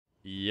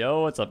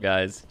Yo, what's up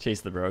guys?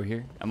 Chase the Bro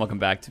here, and welcome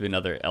back to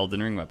another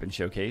Elden Ring weapon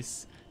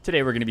showcase.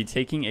 Today we're going to be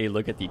taking a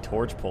look at the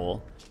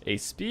Torchpole, a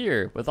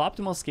spear with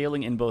optimal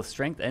scaling in both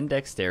strength and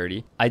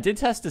dexterity. I did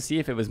test to see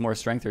if it was more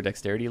strength or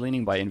dexterity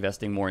leaning by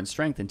investing more in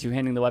strength and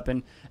two-handing the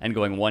weapon and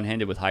going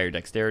one-handed with higher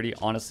dexterity.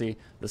 Honestly,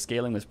 the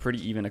scaling was pretty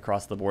even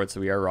across the board,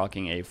 so we are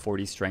rocking a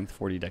 40 strength,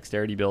 40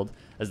 dexterity build,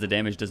 as the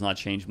damage does not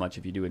change much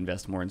if you do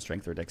invest more in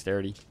strength or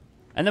dexterity.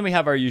 And then we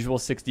have our usual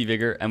 60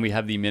 vigor, and we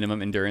have the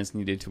minimum endurance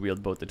needed to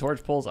wield both the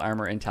Torchpoles,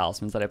 armor, and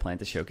talismans that I plan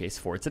to showcase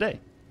for today.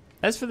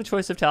 As for the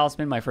choice of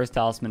talisman, my first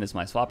talisman is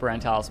my swap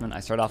around talisman.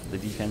 I start off with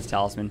the defense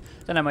talisman,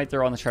 then I might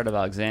throw on the Shard of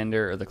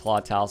Alexander or the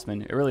claw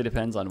talisman. It really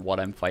depends on what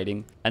I'm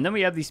fighting. And then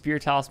we have the spear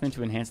talisman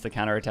to enhance the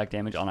counterattack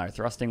damage on our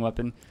thrusting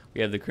weapon.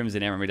 We have the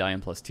Crimson Armor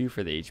Medallion +2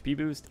 for the HP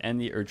boost,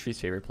 and the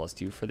Erdtree's Favor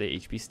 +2 for the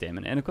HP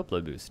stamina and equip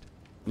load boost.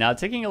 Now,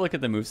 taking a look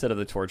at the moveset of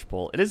the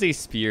Torchpole, it is a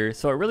spear,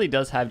 so it really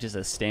does have just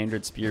a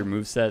standard spear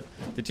moveset.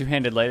 The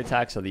two-handed light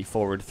attacks are the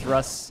forward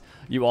thrusts.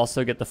 You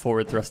also get the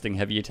forward thrusting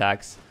heavy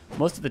attacks.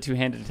 Most of the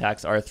two-handed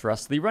attacks are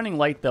thrust. The running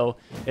light, though,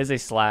 is a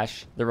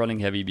slash, the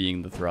running heavy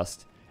being the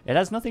thrust. It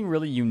has nothing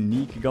really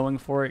unique going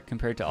for it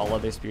compared to all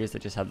other spears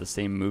that just have the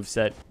same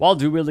moveset. While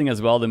dual wielding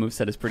as well, the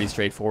moveset is pretty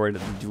straightforward.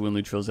 The dual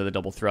neutrals are the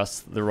double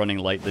thrust, the running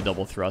light, the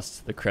double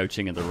thrust, the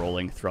crouching and the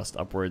rolling thrust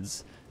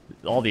upwards.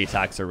 All the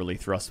attacks are really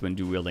thrust when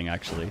dual wielding,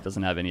 actually. It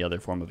doesn't have any other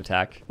form of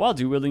attack. While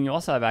dual wielding, you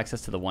also have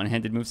access to the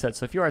one-handed moveset,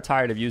 so if you are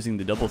tired of using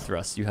the double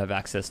thrust, you have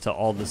access to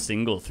all the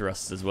single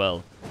thrusts as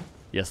well.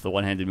 Yes, the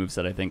one-handed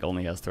moveset, I think,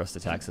 only has thrust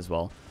attacks as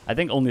well. I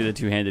think only the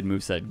two-handed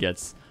moveset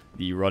gets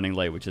the running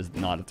light, which is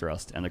not a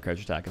thrust, and the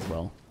crouch attack as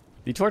well.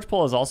 The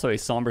Torchpole is also a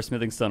somber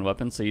smithing stone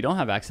weapon, so you don't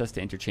have access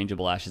to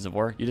interchangeable Ashes of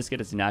War. You just get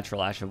its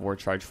natural Ash of War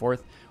charge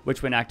forth,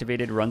 which when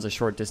activated runs a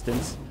short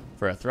distance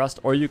for a thrust,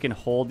 or you can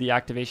hold the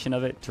activation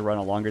of it to run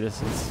a longer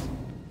distance.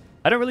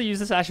 I don't really use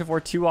this Ash of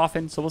War too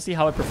often, so we'll see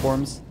how it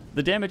performs.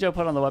 The damage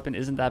output on the weapon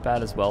isn't that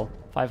bad as well,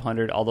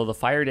 500, although the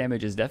fire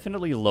damage is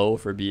definitely low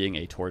for being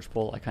a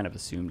Torchpole. I kind of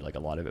assumed like a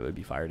lot of it would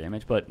be fire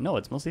damage, but no,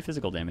 it's mostly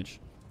physical damage.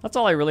 That's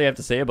all I really have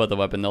to say about the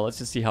weapon though. Let's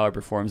just see how it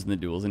performs in the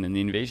duels and in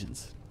the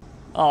invasions.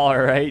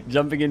 Alright,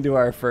 jumping into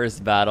our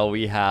first battle,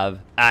 we have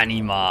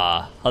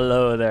Anima.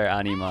 Hello there,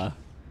 Anima.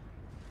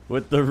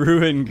 With the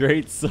Ruin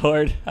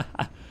Greatsword.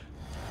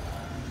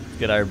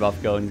 Get our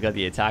buff going. He's got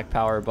the attack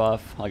power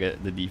buff. I'll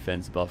get the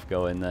defense buff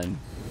going then.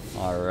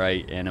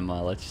 Alright,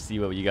 Anima, let's see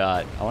what you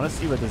got. I want to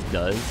see what this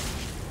does.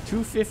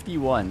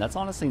 251, that's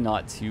honestly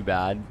not too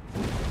bad.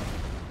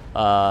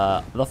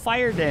 The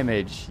fire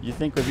damage, you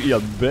think would be a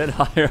bit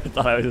higher. I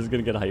thought I was just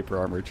going to get hyper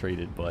armor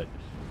traded, but...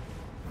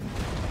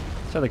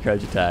 Let's try the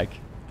crouch attack.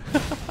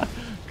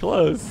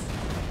 Close.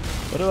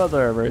 What about the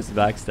reverse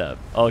backstab?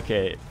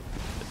 Okay,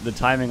 the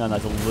timing on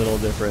that's a little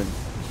different.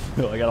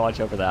 I gotta watch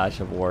out for the Ash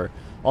of War.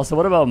 Also,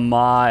 what about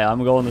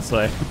I'm going this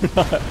way.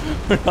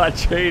 We're not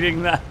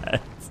trading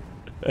that.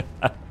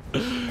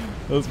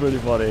 That's pretty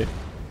funny.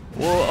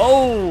 Whoa,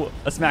 oh!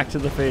 A smack to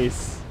the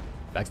face.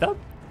 Backstab?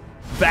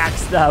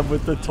 Backstab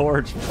with the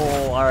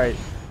Torchpole. Alright.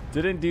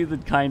 Didn't do the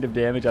kind of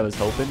damage I was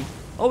hoping.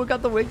 Oh, we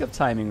got the wake up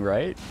timing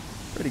right.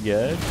 Pretty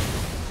good.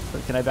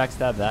 But can I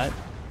backstab that?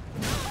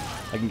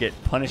 I can get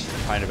punished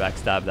for trying to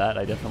backstab that.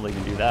 I definitely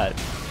can do that.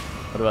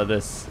 What about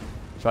this?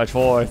 Charge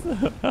forth.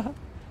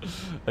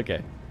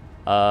 Okay.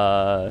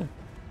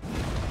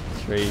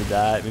 Trade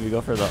that. Maybe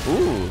go for the...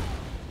 Ooh.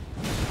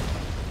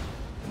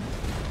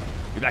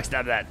 We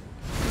backstab that.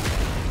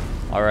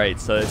 Alright,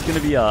 so it's going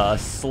to be a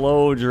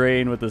slow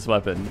drain with this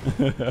weapon.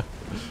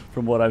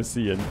 From what I'm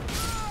seeing.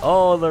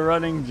 Oh, the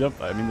running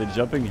jump. I mean, the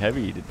jumping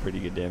heavy did pretty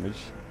good damage.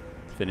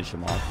 Finish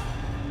him off.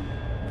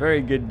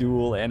 Very good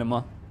duel,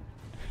 Anima.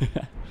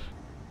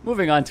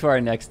 Moving on to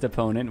our next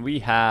opponent, we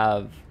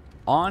have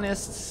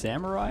Honest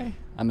Samurai,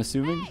 I'm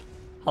assuming.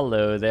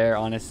 Hello there,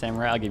 Honest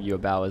Samurai. I'll give you a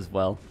bow as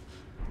well.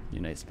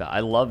 You nice bow. I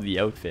love the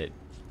outfit.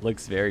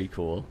 Looks very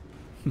cool.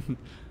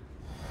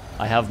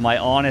 I have my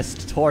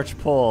Honest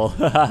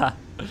Torchpole.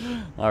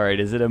 Alright,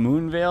 is it a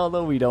moon veil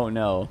though? We don't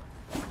know.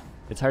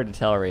 It's hard to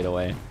tell right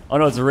away. Oh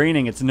no, it's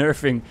raining. It's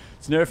nerfing.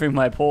 It's nerfing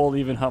my pole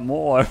even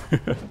more.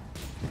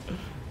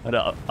 But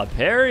a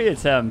parry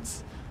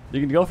attempt. You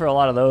can go for a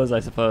lot of those,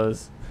 I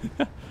suppose.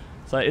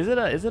 So is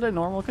it a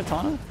normal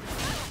katana?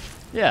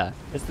 Yeah,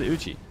 it's the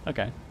Uchi.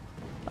 Okay,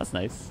 that's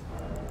nice.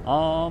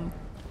 Oh,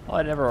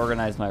 I never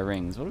organized my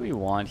rings. What do we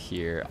want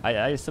here?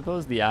 I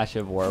suppose the Ash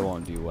of War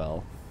won't do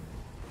well.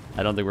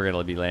 I don't think we're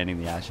gonna be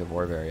landing the Ash of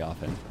War very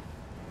often.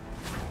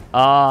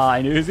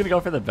 I knew he was gonna go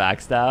for the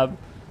backstab,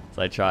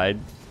 so I tried.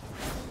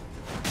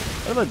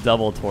 What about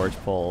double torch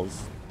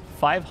poles?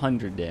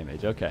 500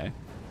 damage. Okay.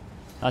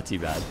 Not too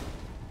bad.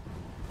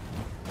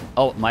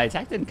 Oh, my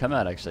attack didn't come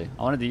out, actually.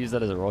 I wanted to use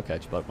that as a roll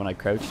catch, but when I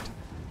crouched,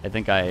 I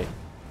think I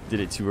did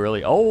it too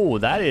early. Oh,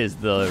 that is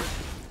the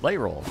light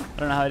roll. I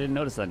don't know how I didn't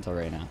notice that until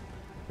right now.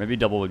 Maybe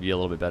double would be a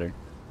little bit better.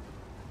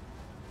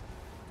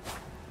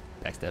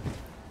 Backstab.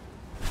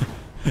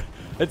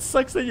 It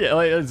sucks that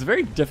it's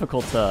very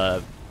difficult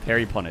to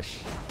parry punish.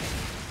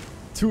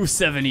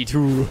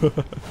 272.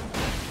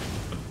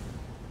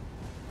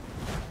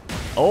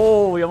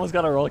 Oh, we almost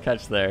got a roll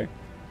catch there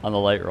on the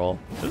light roll.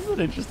 This is an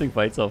interesting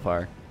fight so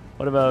far.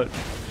 What about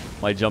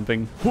my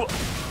jumping?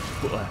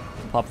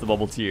 Pop the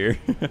bubble tier.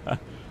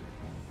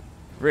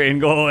 Rain,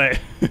 go away.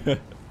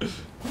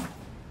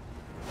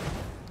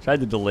 Tried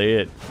to delay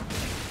it.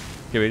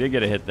 Okay, we did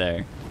get a hit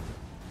there.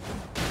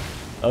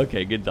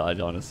 Okay, good dodge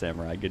on a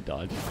samurai. Good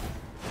dodge.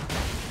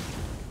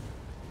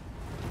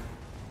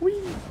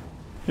 Whee!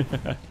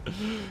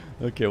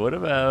 Okay, what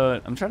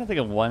about... I'm trying to think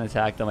of one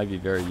attack that might be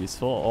very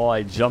useful. Oh,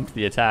 I jumped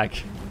the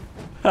attack.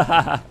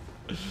 I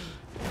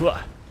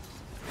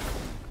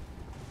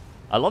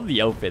love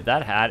the outfit.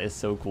 That hat is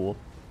so cool.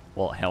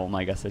 Well, helm,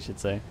 I guess I should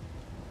say.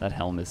 That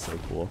helm is so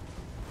cool.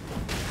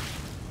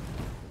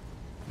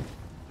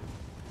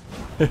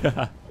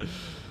 The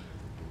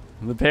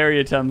parry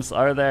attempts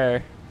are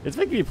there. It's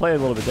making me play a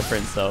little bit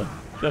different, so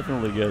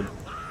definitely good.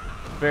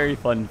 Very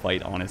fun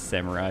fight, honest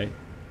samurai.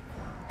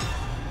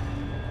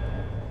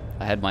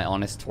 I had my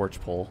honest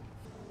Torchpole.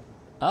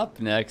 Up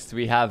next,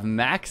 we have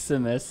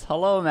Maximus.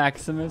 Hello,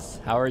 Maximus.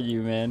 How are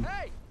you, man?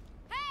 Hey!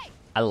 Hey!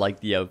 I like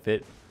the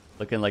outfit.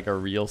 Looking like a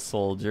real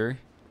soldier.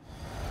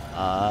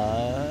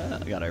 I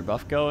got our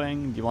buff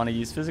going. Do you want to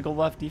use physical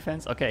buff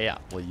defense? Okay, yeah.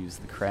 We'll use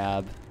the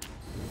crab.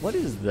 What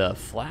is the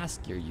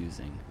flask you're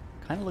using?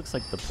 Kind of looks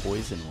like the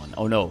poison one.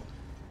 Oh, no.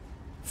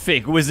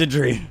 Fake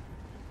wizardry.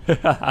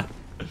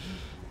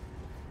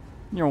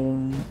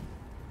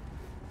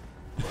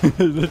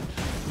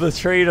 the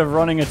trade of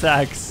running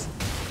attacks.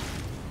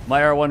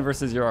 My R1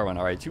 versus your R1.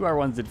 All right, 2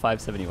 R1s did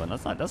 571.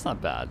 That's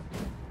not bad.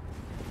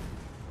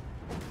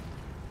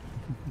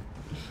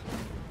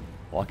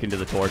 Walk into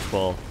the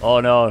Torchpole.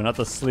 Oh no, not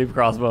the sleep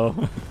crossbow.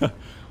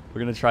 We're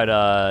gonna try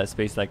to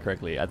space that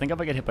correctly. I think if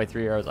I get hit by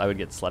 3 arrows, I would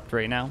get slept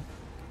right now.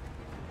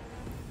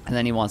 And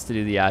then he wants to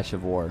do the Ash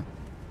of War.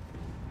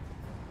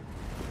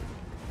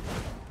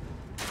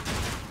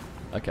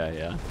 Okay,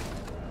 yeah.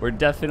 We're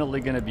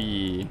definitely gonna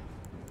be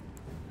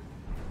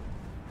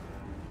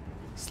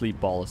sleep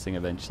ballusing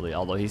eventually.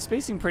 Although he's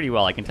spacing pretty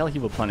well. I can tell he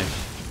will punish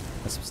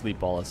a sleep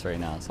ballus right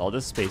now. So I'll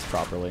just space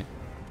properly.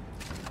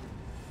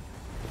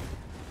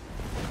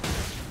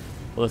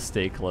 Let's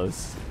stay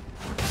close.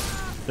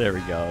 There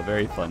we go.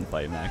 Very fun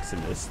fight,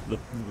 Maximus. The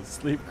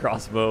sleep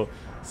crossbow,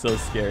 so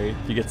scary.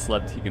 If he gets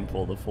slept, he can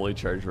pull the fully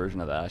charged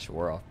version of Ash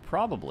War off.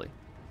 Probably.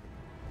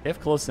 If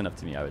close enough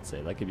to me, I would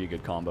say. That could be a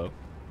good combo.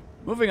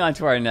 Moving on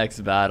to our next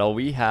battle,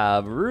 we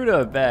have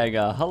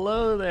Rutabaga.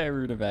 Hello there,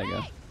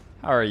 Rutabaga.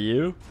 How are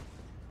you?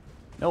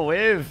 No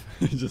wave.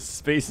 Just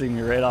spacing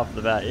me right off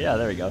the bat. Yeah,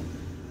 there we go.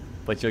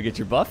 But you'll get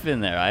your buff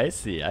in there. I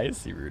see,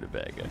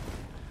 Rutabaga.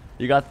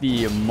 You got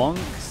the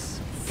Monk's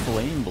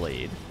Flame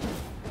Blade.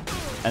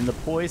 And the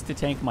poise to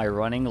tank my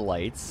running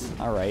lights.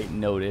 Alright,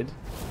 noted.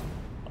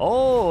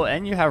 Oh,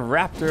 and you have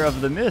Raptor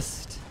of the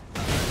Mist.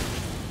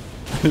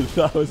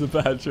 That was a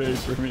bad trade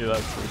for me,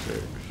 that's for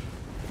sure.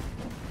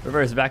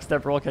 Reverse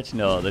backstep roll catch?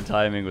 No, the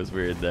timing was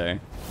weird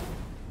there.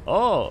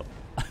 Oh!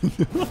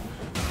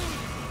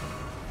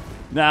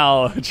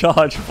 Now,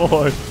 charge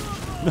forward.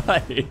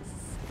 Nice.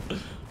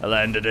 I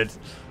landed it.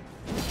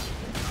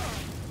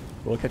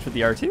 Roll catch with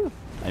the R2?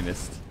 I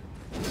missed.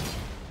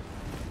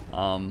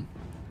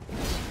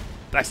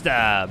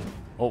 Backstab!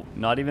 Oh,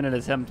 not even an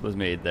attempt was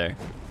made there.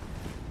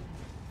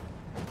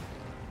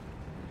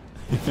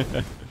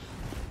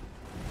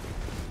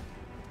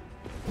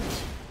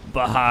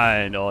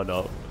 Behind! Oh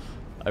no.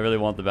 I really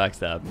want the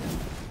backstab.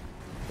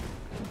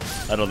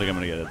 I don't think I'm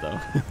gonna get it though.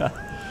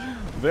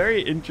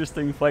 Very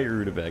interesting fight,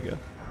 Rutabaga.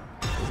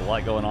 There's a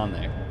lot going on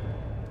there.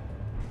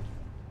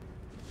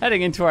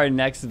 Heading into our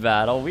next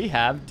battle, we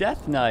have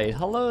Death Knight.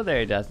 Hello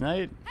there, Death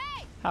Knight.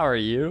 Hey! How are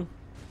you?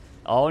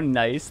 Oh,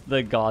 nice.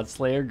 The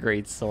Godslayer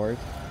Greatsword.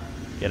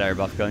 Get our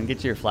buff going.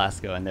 Get your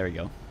flask going. There we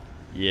go.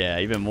 Yeah,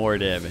 even more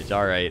damage.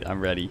 Alright,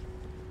 I'm ready.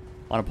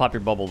 Want to pop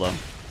your bubble, though.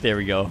 There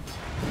we go.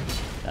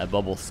 That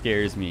bubble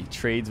scares me.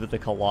 Trades with the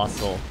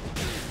Colossal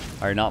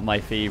are not my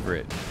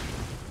favorite.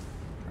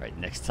 Alright,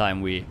 next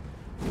time we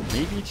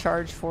maybe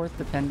charge forth,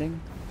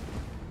 depending.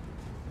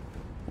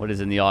 What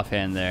is in the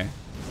offhand there?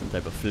 Some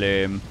type of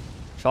flame.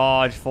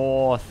 Charge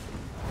forth.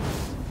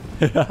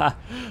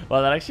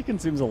 Wow, that actually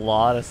consumes a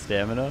lot of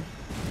stamina.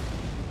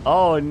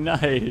 Oh,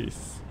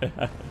 nice.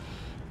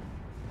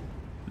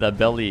 The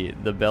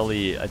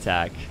belly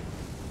attack.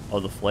 Oh,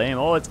 the flame.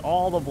 Oh, it's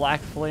all the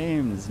black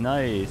flames.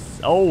 Nice.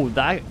 Oh,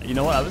 that, you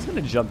know what? I was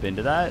going to jump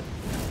into that.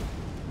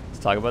 Let's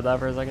talk about that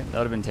for a second. That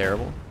would have been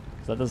terrible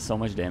because that does so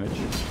much damage.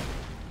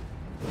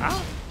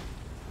 Ah.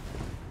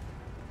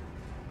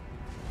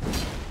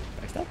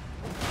 Backstab?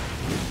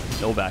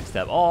 No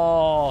backstab.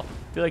 Oh,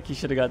 I feel like he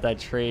should have got that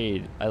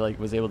trade. I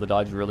was able to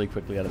dodge really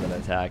quickly out of that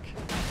attack.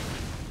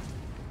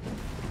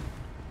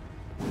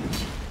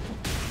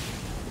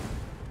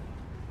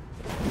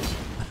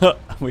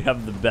 We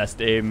have the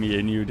best aim, me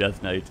and you,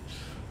 Death Knight.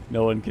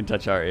 No one can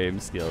touch our aim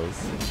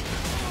skills.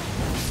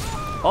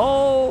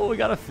 Oh, we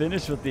got to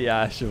finish with the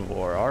Ash of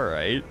War. All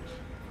right.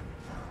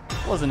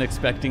 Wasn't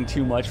expecting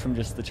too much from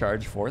just the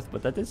charge forth,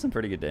 but that did some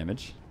pretty good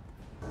damage.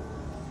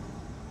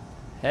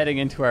 Heading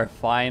into our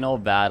final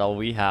battle,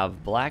 we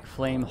have Black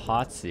Flame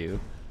Hatsu.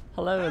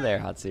 Hello there,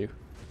 Hatsu.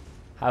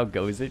 How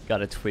goes it?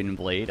 Got a twin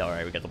blade.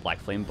 Alright, we got the black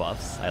flame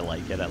buffs. I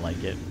like it, I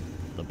like it.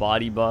 The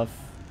body buff.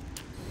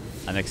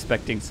 I'm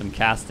expecting some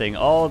casting.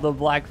 Oh, the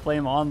black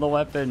flame on the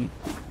weapon.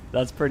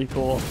 That's pretty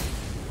cool.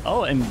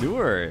 Oh,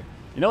 endure.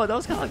 You know what? That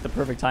was kind of like the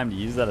perfect time to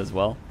use that as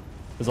well.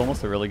 It was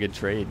almost a really good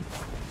trade.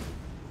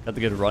 Got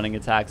the good running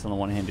attacks on the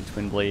one-handed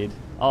twin blade.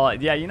 Oh,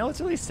 yeah, you know what's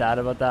really sad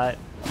about that?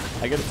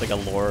 I guess it's like a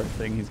lore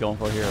thing he's going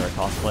for here, or a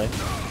cosplay.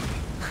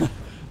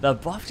 The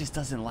buff just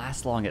doesn't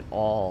last long at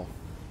all.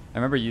 I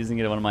remember using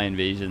it in one of my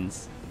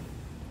invasions.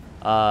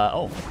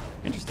 Oh,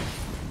 interesting.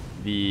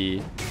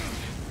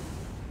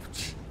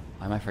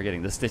 Why am I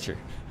forgetting? The Stitcher.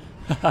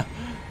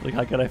 Like,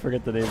 how could I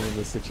forget the name of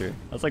the Stitcher?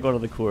 That's like one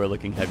of the cooler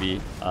looking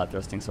heavy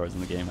thrusting swords in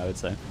the game, I would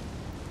say.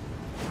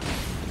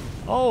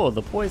 Oh,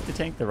 the poise to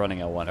tank the running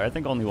L1. Or I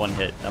think only one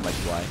hit. That might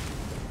be why.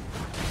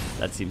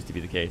 That seems to be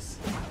the case.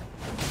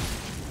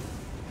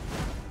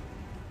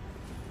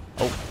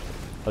 Oh,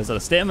 I was out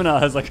of stamina.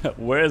 I was like,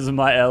 where's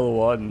my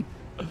L1?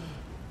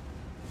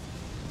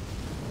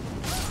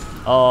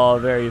 Oh,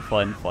 very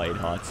fun fight,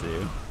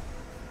 Hatsu.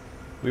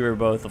 We were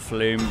both a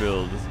flame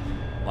build.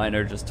 Mine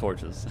are just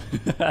torches.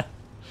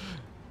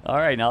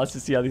 Alright, now let's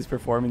just see how these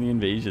perform in the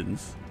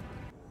invasions.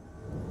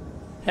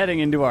 Heading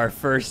into our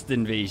first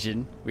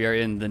invasion, we are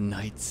in the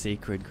Night's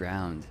Sacred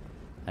Ground.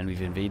 And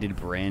we've invaded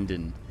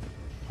Brandon.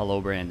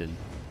 Hello, Brandon.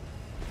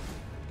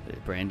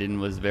 Brandon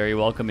was very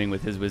welcoming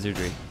with his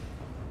wizardry.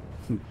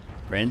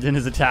 Brandon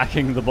is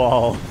attacking the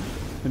ball.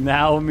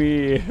 Now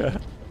me.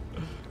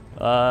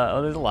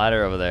 Oh, there's a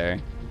ladder over there.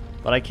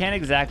 But I can't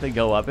exactly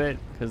go up it,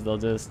 because they'll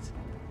just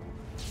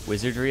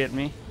wizardry at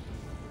me.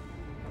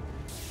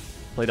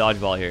 Play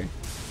dodgeball here.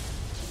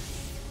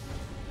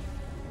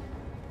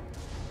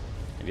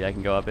 Maybe I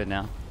can go up it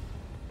now.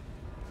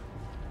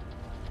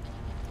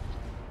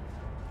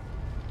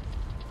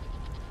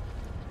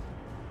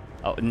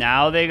 Oh,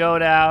 now they go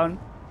down.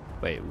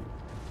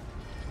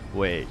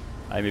 Wait.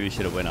 I maybe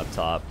should have went up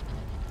top.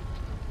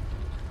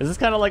 This is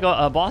kind of like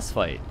a boss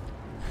fight.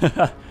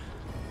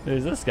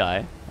 There's this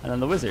guy, and then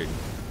the wizard.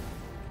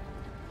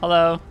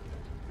 Hello.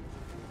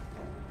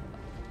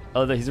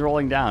 Oh, he's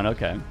rolling down.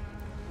 Okay.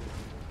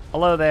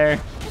 Hello there.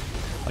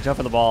 Watch out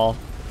for the ball.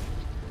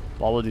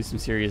 Ball will do some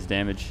serious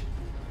damage.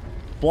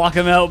 Block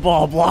him out,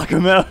 ball. Block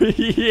him out.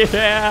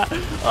 Yeah.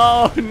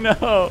 Oh,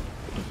 no.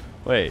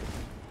 Wait.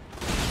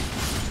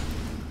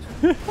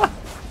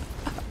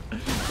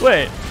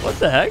 Wait, what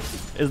the heck?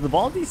 Is the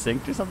ball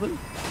desynced or something?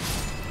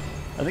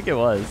 I think it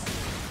was.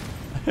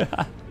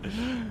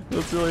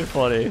 That's really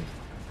funny.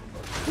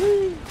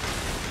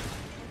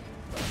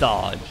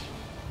 Dodge.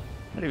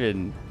 Not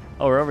even...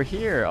 Oh, we're over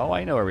here. Oh,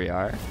 I know where we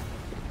are.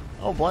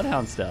 Oh,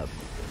 Bloodhound Step.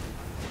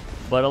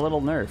 But a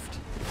little nerfed.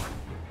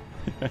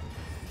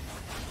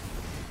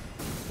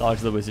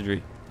 Dodge the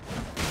wizardry.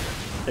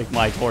 Take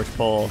my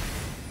Torchpole.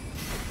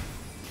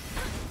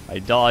 I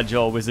dodge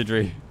all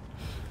wizardry.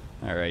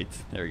 Alright,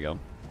 there we go.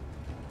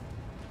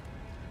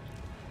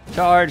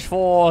 Charge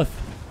forth!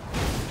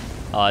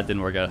 Oh, it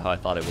didn't work out how I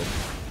thought it would.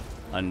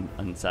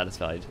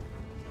 Unsatisfied.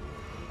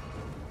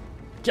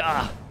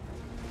 Gah!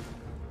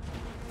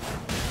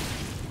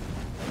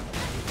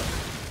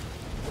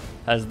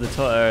 Has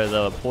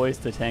the poise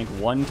to tank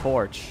one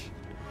torch,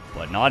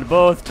 but not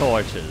both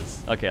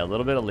torches. Okay, a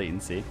little bit of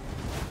latency.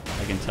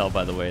 I can tell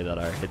by the way that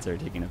our hits are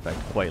taking effect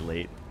quite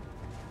late,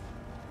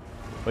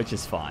 which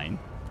is fine.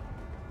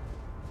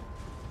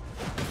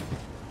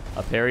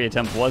 A parry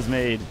attempt was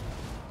made.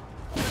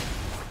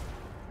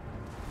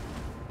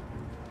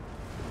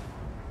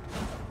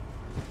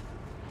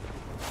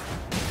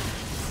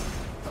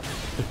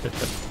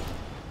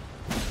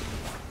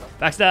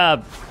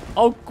 Backstab!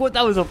 Oh, what?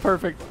 That was a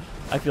perfect...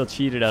 I feel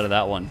cheated out of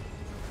that one.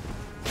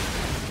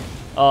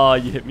 Oh,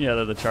 you hit me out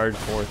of the charge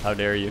forth. How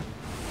dare you?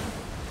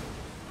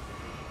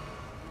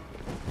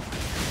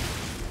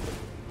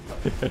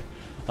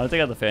 I'll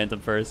take out the Phantom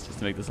first, just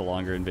to make this a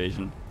longer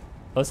invasion.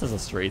 Oh, this is a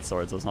straight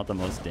sword, so it's not the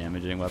most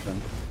damaging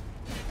weapon.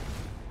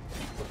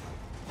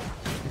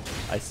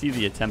 I see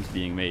the attempt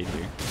being made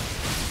here.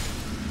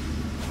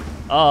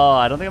 Oh,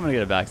 I don't think I'm going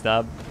to get a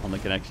backstab on the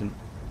connection.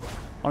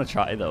 I want to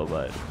try, though,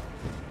 but...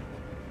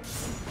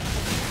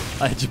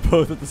 I hit you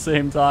both at the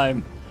same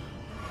time.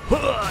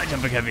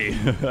 Jumping heavy.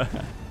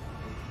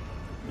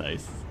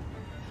 Nice.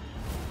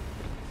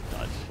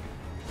 Dodge.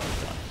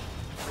 Dodge.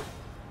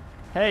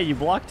 Hey, you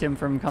blocked him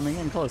from coming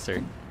in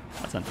closer.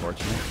 That's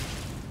unfortunate.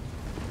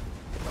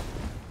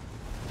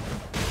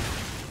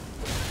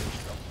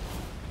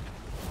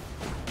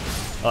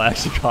 Oh, I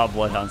actually caught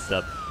Bloodhound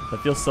Step.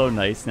 That feels so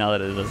nice now that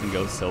it doesn't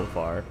go so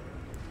far.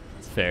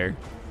 It's fair.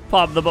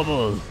 Pop the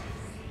bubbles.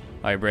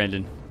 Alright,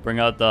 Brandon. Bring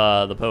out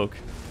the poke.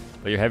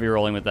 But you're heavy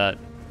rolling with that.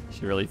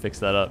 Should really fix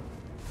that up.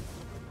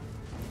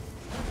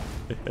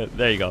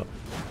 There you go.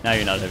 Now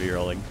you're not heavy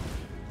rolling.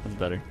 That's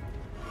better.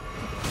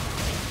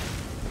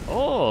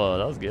 Oh,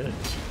 that was good.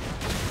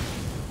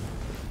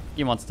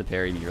 He wants to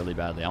parry me really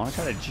badly. I want to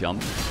try to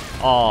jump.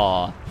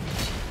 Aw.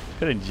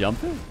 Couldn't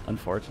jump it?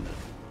 Unfortunate.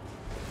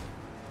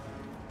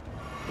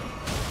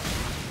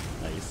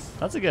 Nice.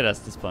 That's a good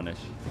Estus punish.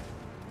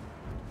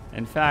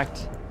 In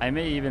fact, I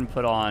may even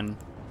put on...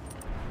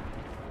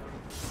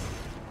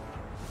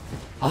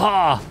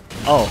 Ah!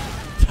 Oh,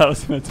 that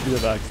was meant to be a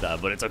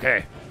backstab, but it's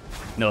okay.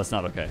 No, it's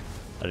not okay.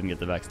 I didn't get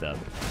the backstab.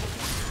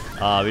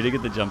 We did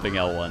get the jumping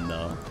L1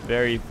 though.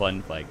 Very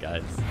fun fight,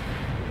 guys.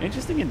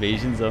 Interesting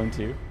invasion zone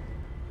too.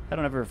 I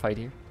don't ever fight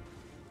here.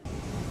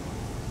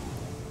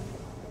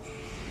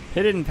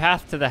 Hidden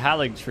path to the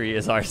Halig tree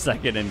is our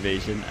second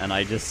invasion, and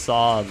I just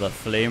saw the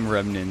flame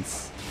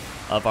remnants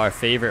of our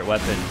favorite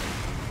weapon.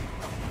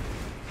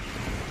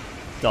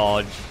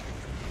 Dodge.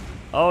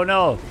 Oh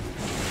no!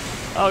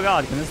 Oh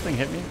god, can this thing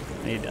hit me?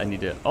 I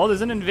need to... Oh,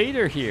 there's an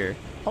invader here.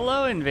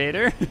 Hello,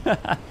 invader.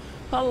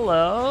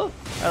 Hello. All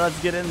right,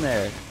 let's get in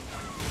there.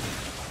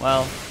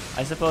 Well,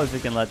 I suppose we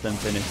can let them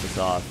finish this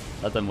off.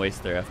 Let them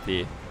waste their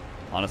FP.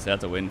 Honestly,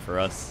 that's a win for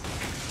us.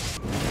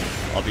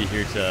 I'll be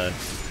here to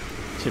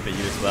chip at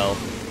you as well.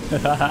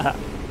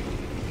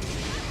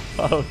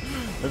 Oh,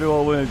 maybe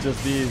we'll win with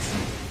just these.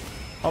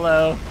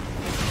 Hello.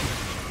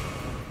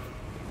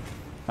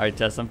 Alright,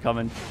 Tess, I'm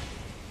coming.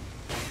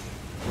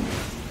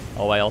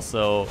 Oh, I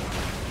also...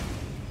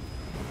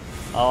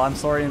 Oh, I'm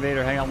sorry,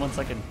 invader. Hang on 1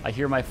 second. I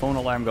hear my phone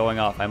alarm going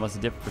off. I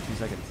must dip for 2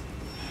 seconds.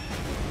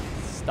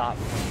 Stop.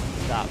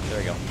 Stop. There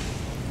we go.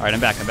 Alright, I'm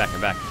back.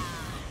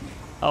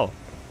 Oh.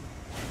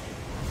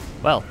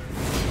 Well.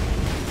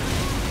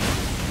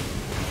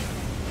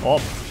 Oh,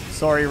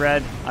 sorry,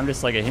 Red. I'm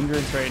just like a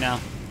hindrance right now.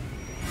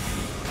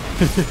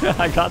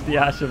 I got the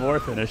Ash of War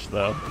finish,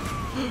 though.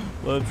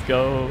 Let's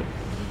go.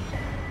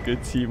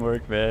 Good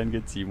teamwork, man.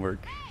 Good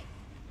teamwork.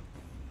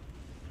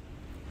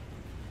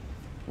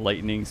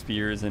 Lightning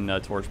spears and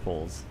torch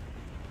poles.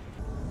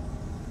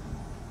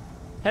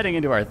 Heading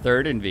into our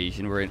third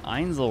invasion, we're in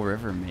Ainsel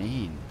River,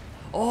 Maine.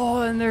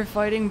 Oh, and they're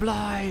fighting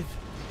Blythe.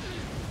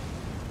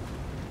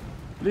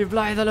 Leave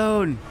Blythe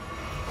alone.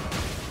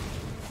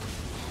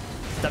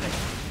 Stop it.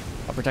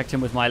 I'll protect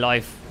him with my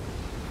life.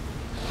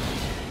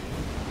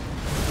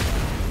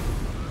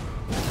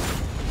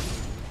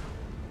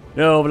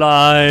 No,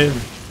 Blythe.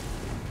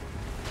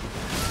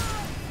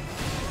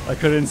 I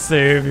couldn't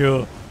save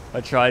you. I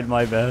tried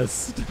my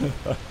best.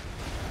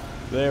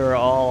 They were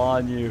all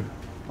on you.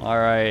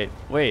 Alright.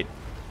 Wait,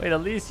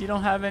 at least you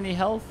don't have any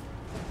health?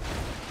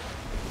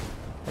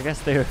 I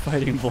guess they were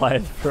fighting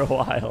Blythe for a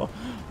while.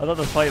 I thought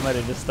the fight might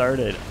have just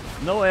started.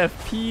 No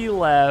FP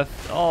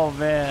left. Oh,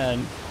 man.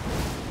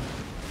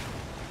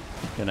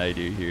 What can I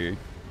do here?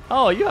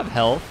 Oh, you have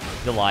health,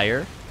 you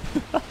liar.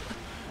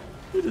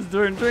 You're just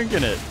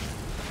drinking it.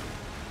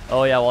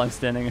 Oh, yeah, while I'm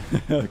standing.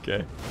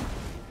 Okay.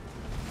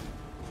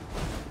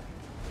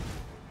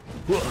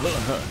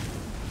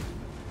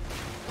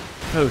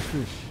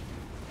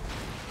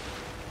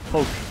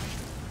 Poke.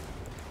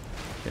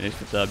 Finish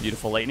with the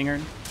beautiful lightning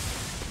urn.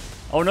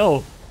 Oh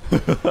no!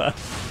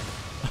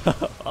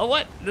 Oh,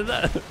 what? Did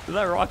that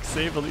rock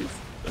save at least?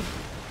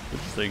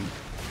 Interesting.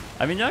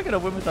 I mean, you're not gonna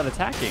win without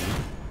attacking.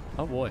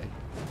 Oh boy.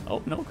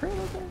 Oh no, crap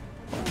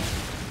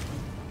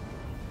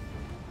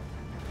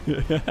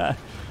okay.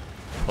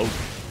 Poke.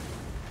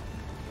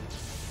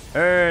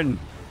 Urn.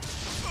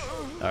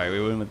 All right, we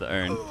win with the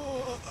urn.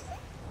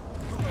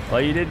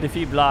 Well, you did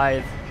defeat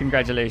Blythe.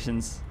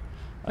 Congratulations.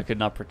 I could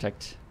not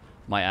protect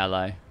my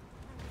ally.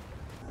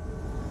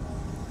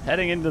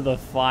 Heading into the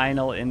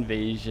final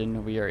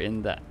invasion, we are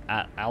in the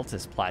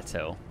Altus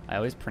Plateau. I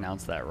always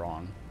pronounce that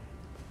wrong.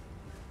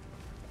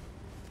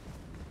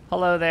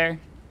 Hello there.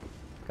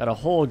 Got a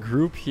whole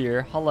group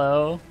here.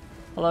 Hello.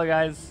 Hello,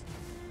 guys.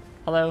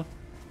 Hello.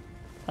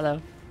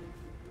 Hello.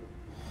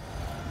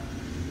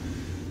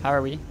 How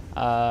are we?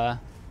 I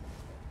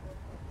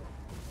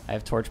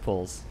have torch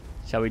poles.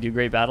 Shall we do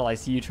great battle? I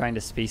see you trying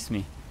to space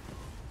me.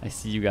 I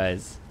see you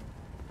guys.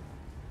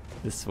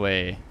 This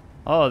way.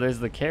 Oh, there's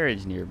the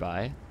carriage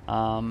nearby.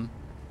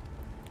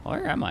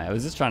 Where am I? I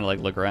was just trying to like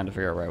look around to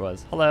figure out where I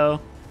was.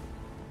 Hello.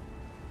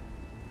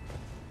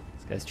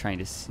 This guy's trying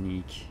to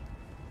sneak.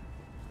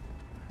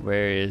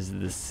 Where is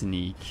the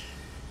sneak?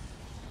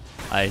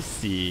 I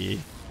see.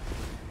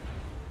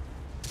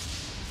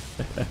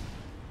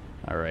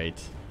 All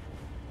right.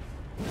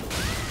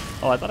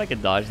 Oh, I thought I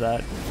could dodge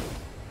that.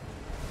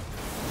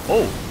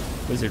 Oh,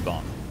 wizard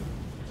bomb.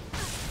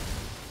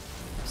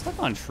 Stuck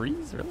on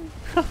trees, really?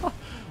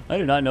 I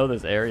do not know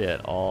this area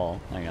at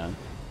all. Hang on.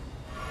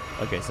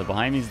 Okay, so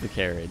behind me is the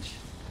carriage.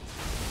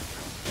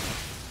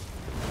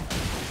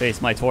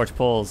 Face my torch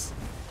poles.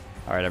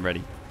 All right, I'm ready.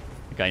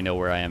 I think I know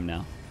where I am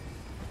now.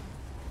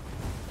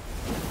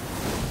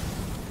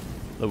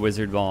 The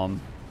wizard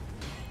bomb.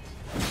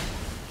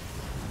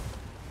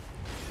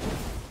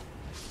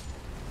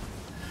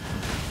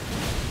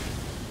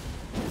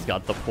 He's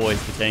got the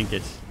poise to tank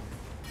it.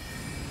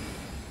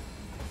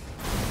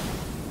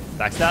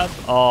 Backstab?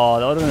 Oh,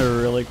 that would have been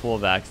a really cool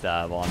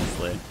backstab,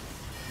 honestly.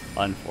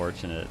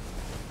 Unfortunate.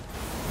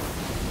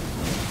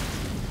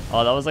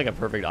 Oh, that was like a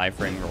perfect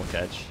iframe roll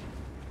catch.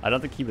 I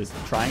don't think he was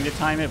trying to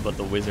time it, but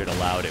the wizard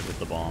allowed it with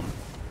the bomb.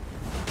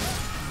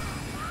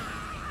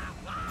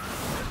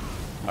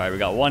 Alright, we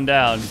got one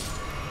down.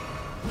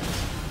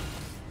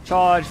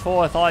 Charge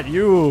forth on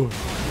you!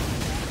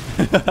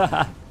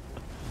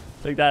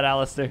 Take that,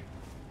 Alistair.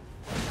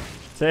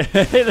 Say,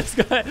 hey, this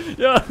guy.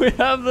 Yeah, we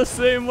have the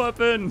same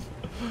weapon.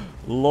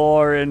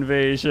 Lore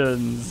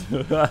invasions.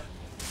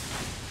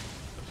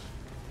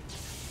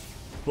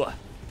 What?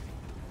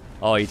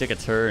 Oh, you took a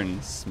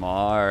turn.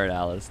 Smart,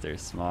 Alistair.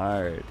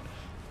 Smart.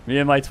 Me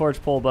and my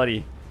Torchpole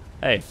buddy.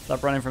 Hey,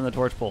 stop running from the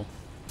Torchpole.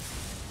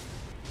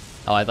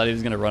 Oh, I thought he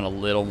was going to run a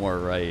little more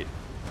right.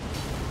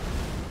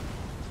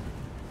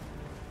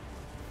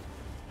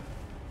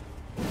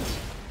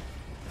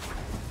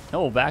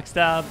 Oh,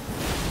 backstab.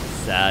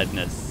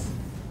 Sadness.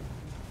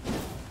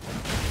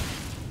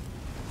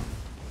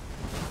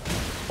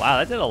 Wow,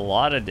 that did a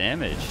lot of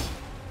damage.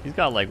 He's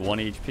got like 1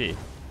 HP.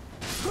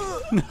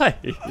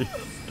 Nice.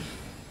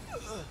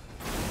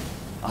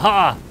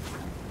 Aha!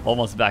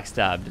 Almost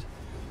backstabbed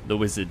the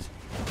wizard.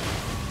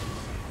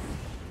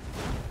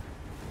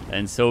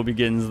 And so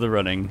begins the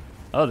running.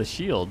 Oh, the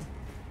shield.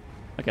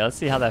 Okay, let's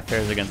see how that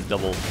fares against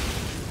double.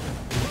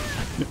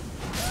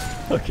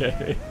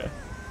 Okay.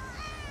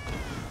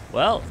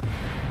 Well,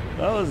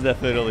 that was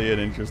definitely an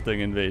interesting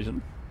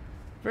invasion.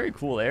 Very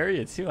cool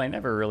area too. I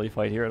never really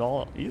fight here at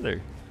all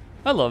either.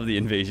 I love the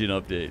invasion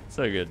update.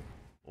 So good.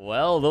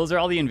 Well, those are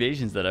all the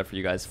invasions that I have for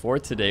you guys for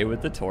today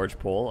with the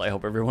Torchpole. I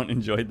hope everyone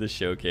enjoyed the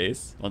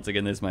showcase. Once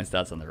again, there's my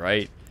stats on the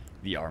right,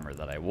 the armor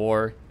that I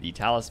wore, the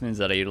talismans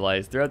that I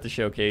utilized throughout the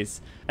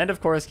showcase, and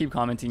of course, keep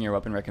commenting your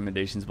weapon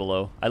recommendations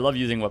below. I love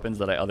using weapons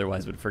that I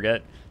otherwise would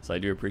forget, so I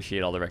do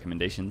appreciate all the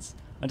recommendations.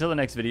 Until the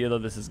next video, though,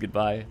 this is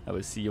goodbye. I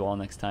will see you all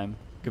next time.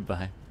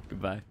 Goodbye.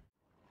 Goodbye.